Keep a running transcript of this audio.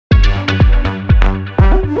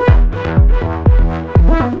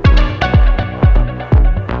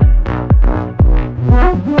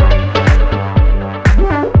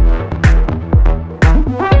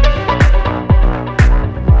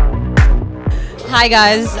Hi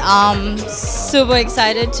guys, I'm super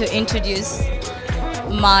excited to introduce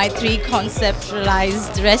my 3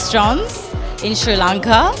 conceptualized restaurants in Sri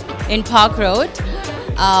Lanka, in Park Road.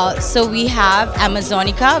 So we have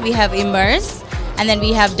Amazonica, we have Immerse, and then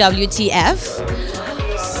we have WTF.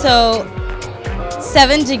 So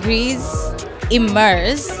 7 Degrees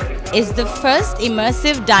Immerse is the first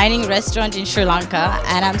immersive dining restaurant in Sri Lanka,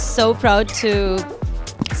 and I'm so proud to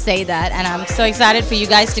say that, and I'm so excited for you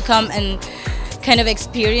guys to come and kind of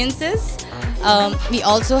experience this. We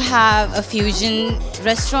also have a fusion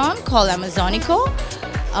restaurant called Amazonico,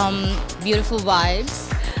 beautiful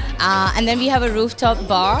vibes, and then we have a rooftop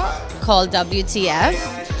bar called WTF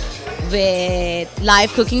with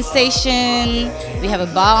live cooking station. We have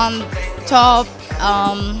a bar on top.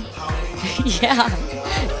 Yeah,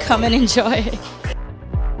 come and enjoy.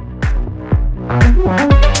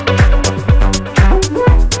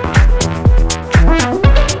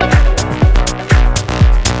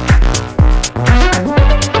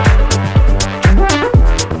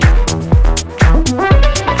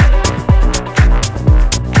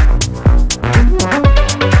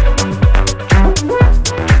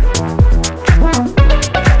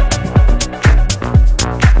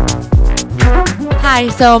 Hi,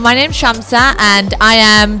 so my name's Shamsa and I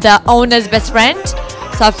am the owner's best friend.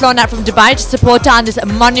 So I've flown out from Dubai to support her on this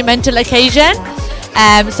monumental occasion.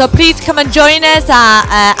 So please come and join us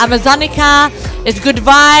at Amazonica. It's good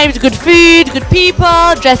vibes, good food, good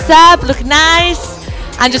people, dress up, look nice,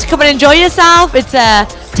 and just come and enjoy yourself. It's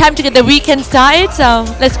time to get the weekend started, so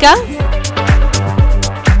let's go.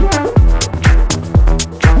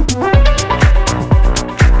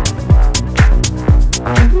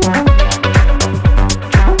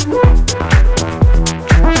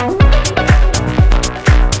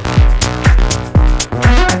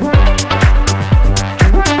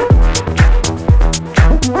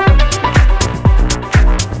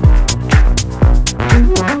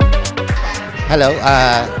 Hello,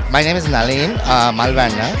 my name is Nalin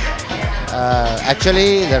Malvanna.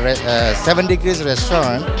 Actually, the 7 Degrees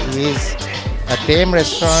restaurant is a theme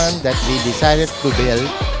restaurant that we decided to build.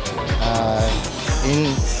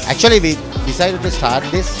 Actually, we decided to start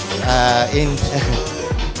this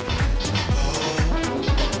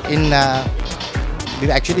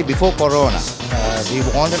actually before Corona. We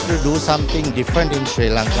wanted to do something different in Sri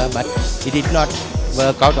Lanka, but it did not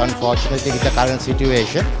work out, unfortunately, with the current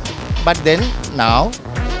situation. But then now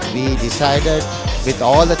we decided, with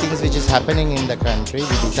all the things which is happening in the country, we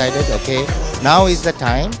decided, okay, now is the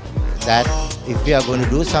time that if we are going to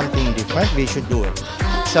do something different, we should do it.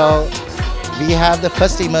 So we have the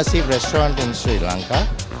first immersive restaurant in Sri Lanka.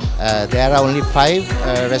 There are only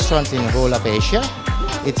 5 restaurants in the whole of Asia.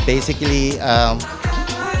 It's basically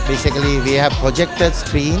we have projected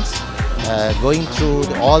screens going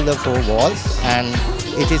through all the 4 walls, and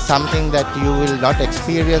it is something that you will not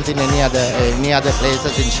experience in any other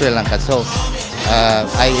places in Sri Lanka. So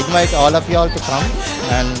I invite all of you all to come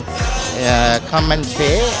and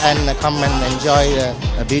stay and come and enjoy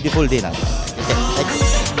a beautiful dinner. Okay, thank you.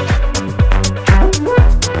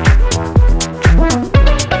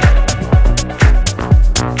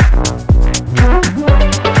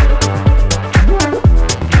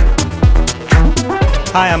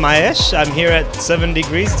 Hi, I'm Ayesh. I'm here at 7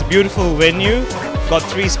 Degrees. It's a beautiful venue. Got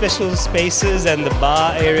 3 special spaces and the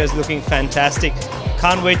bar area is looking fantastic.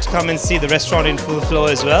 Can't wait to come and see the restaurant in full flow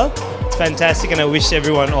as well. It's fantastic and I wish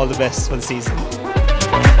everyone all the best for the season.